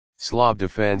Slav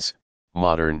defense,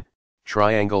 modern,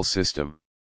 triangle system.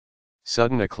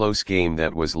 Sudden a close game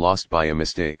that was lost by a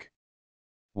mistake.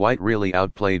 White really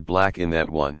outplayed black in that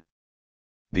one.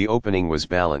 The opening was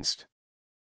balanced.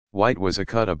 White was a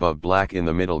cut above black in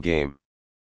the middle game.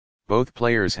 Both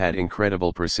players had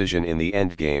incredible precision in the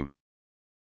end game.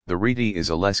 The reti is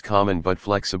a less common but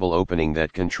flexible opening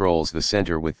that controls the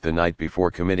center with the knight before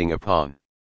committing a pawn.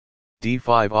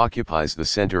 d5 occupies the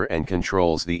center and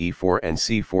controls the e4 and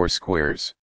c4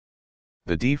 squares.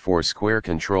 The d4 square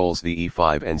controls the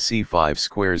e5 and c5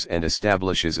 squares and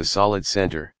establishes a solid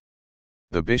center.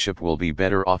 The bishop will be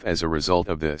better off as a result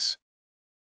of this.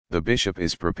 The bishop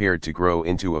is prepared to grow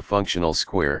into a functional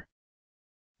square.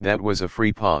 That was a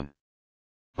free pawn.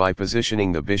 By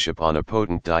positioning the bishop on a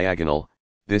potent diagonal,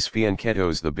 this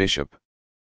fianchettos the bishop.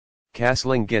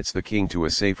 Castling gets the king to a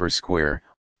safer square,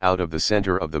 out of the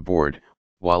center of the board,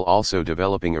 while also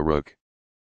developing a rook.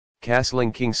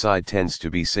 Castling kingside tends to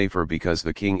be safer because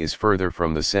the king is further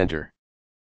from the center.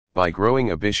 By growing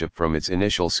a bishop from its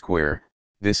initial square,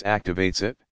 this activates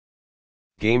it.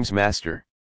 Games master.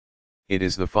 It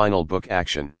is the final book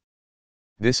action.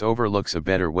 This overlooks a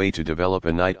better way to develop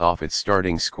a knight off its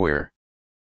starting square.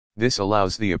 This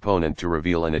allows the opponent to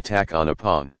reveal an attack on a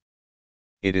pawn.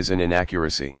 It is an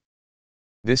inaccuracy.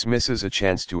 This misses a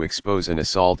chance to expose an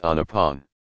assault on a pawn.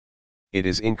 It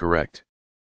is incorrect.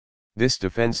 This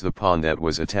defends the pawn that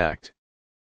was attacked.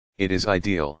 It is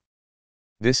ideal.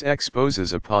 This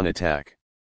exposes a pawn attack.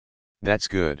 That's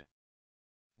good.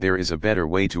 There is a better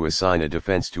way to assign a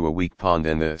defense to a weak pawn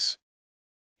than this.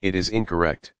 It is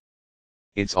incorrect.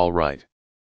 It's alright.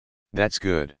 That's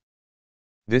good.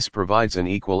 This provides an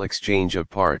equal exchange of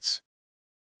parts.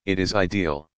 It is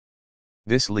ideal.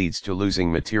 This leads to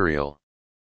losing material.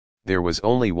 There was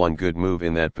only one good move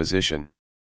in that position.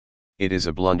 It is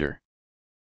a blunder.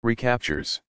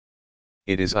 Recaptures.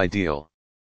 It is ideal.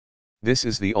 This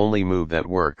is the only move that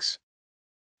works.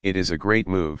 It is a great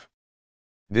move.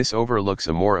 This overlooks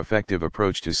a more effective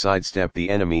approach to sidestep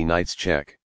the enemy knight's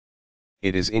check.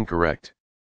 It is incorrect.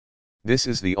 This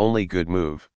is the only good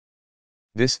move.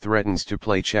 This threatens to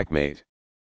play checkmate.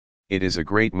 It is a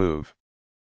great move.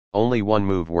 Only one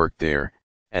move worked there,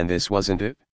 and this wasn't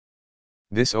it?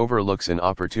 This overlooks an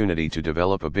opportunity to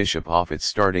develop a bishop off its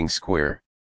starting square.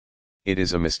 It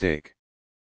is a mistake.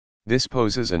 This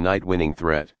poses a knight-winning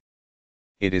threat.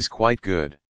 It is quite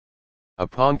good. A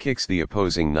pawn kicks the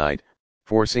opposing knight,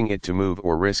 forcing it to move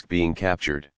or risk being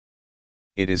captured.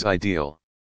 It is ideal.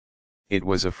 It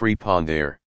was a free pawn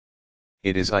there.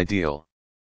 It is ideal.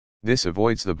 This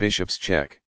avoids the bishop's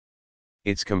check.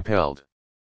 It's compelled.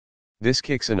 This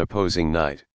kicks an opposing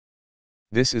knight.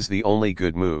 This is the only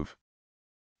good move.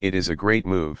 It is a great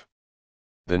move.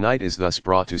 The knight is thus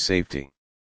brought to safety.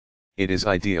 It is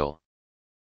ideal.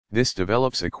 This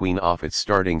develops a queen off its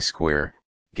starting square,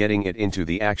 getting it into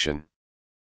the action.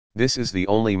 This is the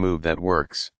only move that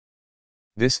works.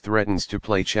 This threatens to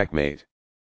play checkmate.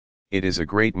 It is a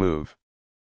great move.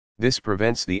 This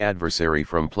prevents the adversary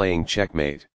from playing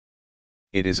checkmate.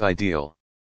 It is ideal.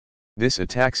 This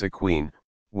attacks a queen,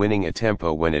 winning a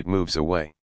tempo when it moves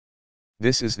away.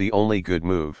 This is the only good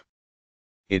move.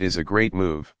 It is a great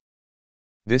move.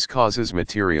 This causes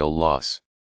material loss.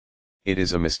 It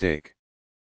is a mistake.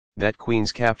 That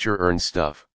queen's capture earns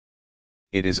stuff.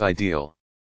 It is ideal.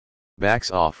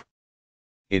 Backs off.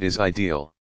 It is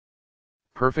ideal.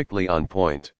 Perfectly on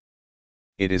point.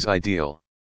 It is ideal.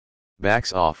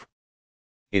 Backs off.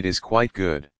 It is quite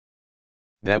good.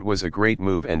 That was a great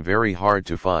move and very hard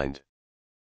to find.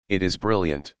 It is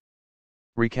brilliant.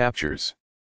 Recaptures.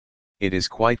 It is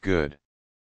quite good.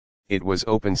 It was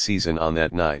open season on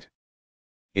that night.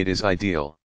 It is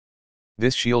ideal.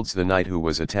 This shields the knight who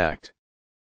was attacked.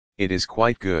 It is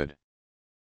quite good.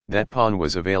 That pawn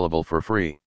was available for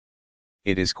free.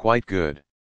 It is quite good.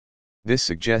 This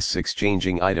suggests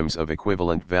exchanging items of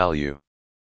equivalent value.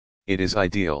 It is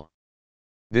ideal.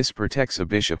 This protects a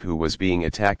bishop who was being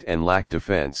attacked and lacked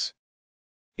defense.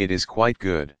 It is quite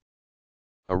good.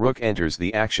 A rook enters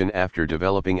the action after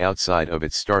developing outside of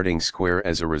its starting square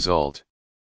as a result.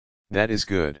 That is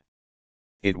good.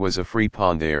 It was a free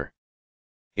pawn there.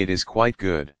 It is quite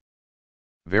good.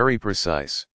 Very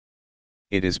precise.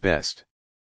 It is best.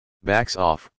 Backs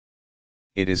off.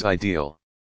 It is ideal.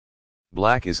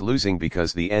 Black is losing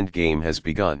because the endgame has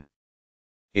begun.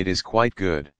 It is quite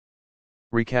good.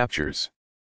 Recaptures.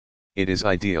 It is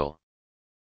ideal.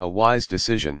 A wise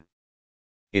decision.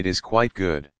 It is quite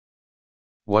good.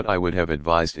 What I would have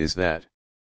advised is that.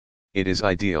 It is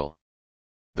ideal.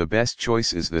 The best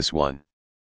choice is this one.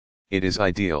 It is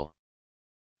ideal.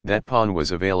 That pawn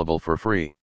was available for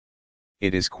free.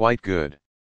 It is quite good.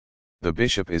 The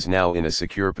bishop is now in a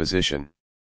secure position.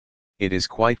 It is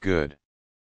quite good.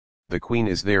 The queen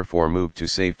is therefore moved to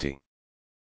safety.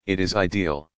 It is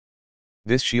ideal.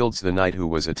 This shields the knight who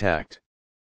was attacked.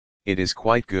 It is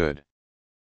quite good.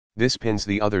 This pins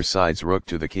the other side's rook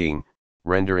to the king,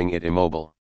 rendering it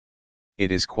immobile.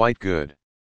 It is quite good.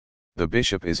 The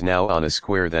bishop is now on a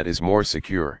square that is more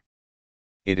secure.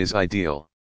 It is ideal.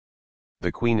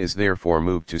 The queen is therefore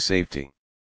moved to safety.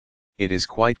 It is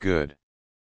quite good.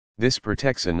 This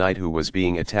protects a knight who was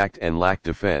being attacked and lacked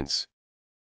defense.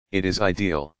 It is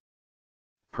ideal.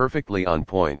 Perfectly on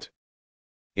point.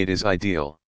 It is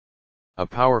ideal. A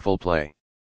powerful play.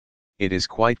 It is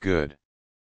quite good.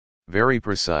 Very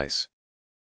precise.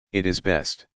 It is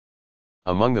best.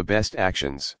 Among the best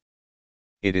actions.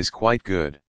 It is quite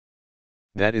good.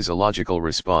 That is a logical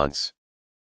response.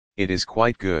 It is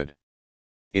quite good.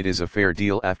 It is a fair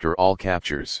deal after all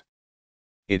captures.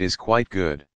 It is quite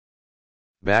good.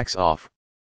 Backs off.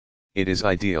 It is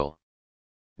ideal.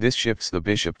 This shifts the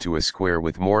bishop to a square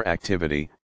with more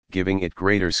activity, giving it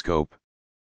greater scope.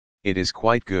 It is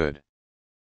quite good.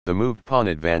 The moved pawn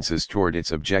advances toward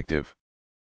its objective.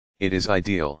 It is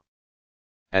ideal.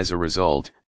 As a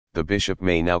result, the bishop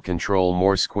may now control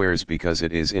more squares because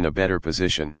it is in a better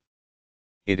position.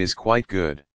 It is quite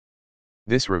good.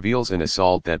 This reveals an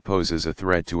assault that poses a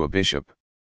threat to a bishop.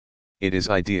 It is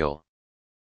ideal.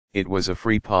 It was a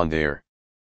free pawn there.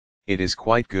 It is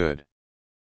quite good.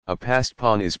 A passed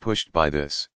pawn is pushed by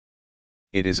this.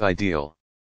 It is ideal.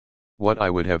 What I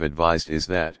would have advised is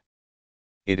that.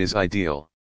 It is ideal.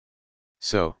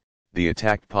 So, the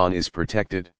attacked pawn is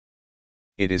protected.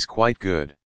 It is quite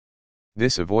good.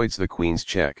 This avoids the queen's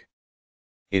check.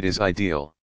 It is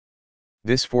ideal.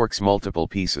 This forks multiple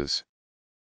pieces.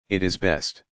 It is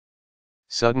best.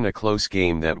 Sudden a close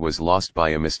game that was lost by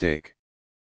a mistake.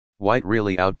 White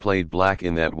really outplayed black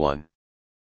in that one.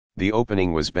 The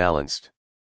opening was balanced.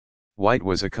 White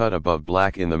was a cut above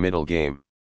black in the middle game.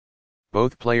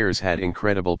 Both players had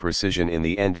incredible precision in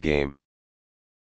the endgame.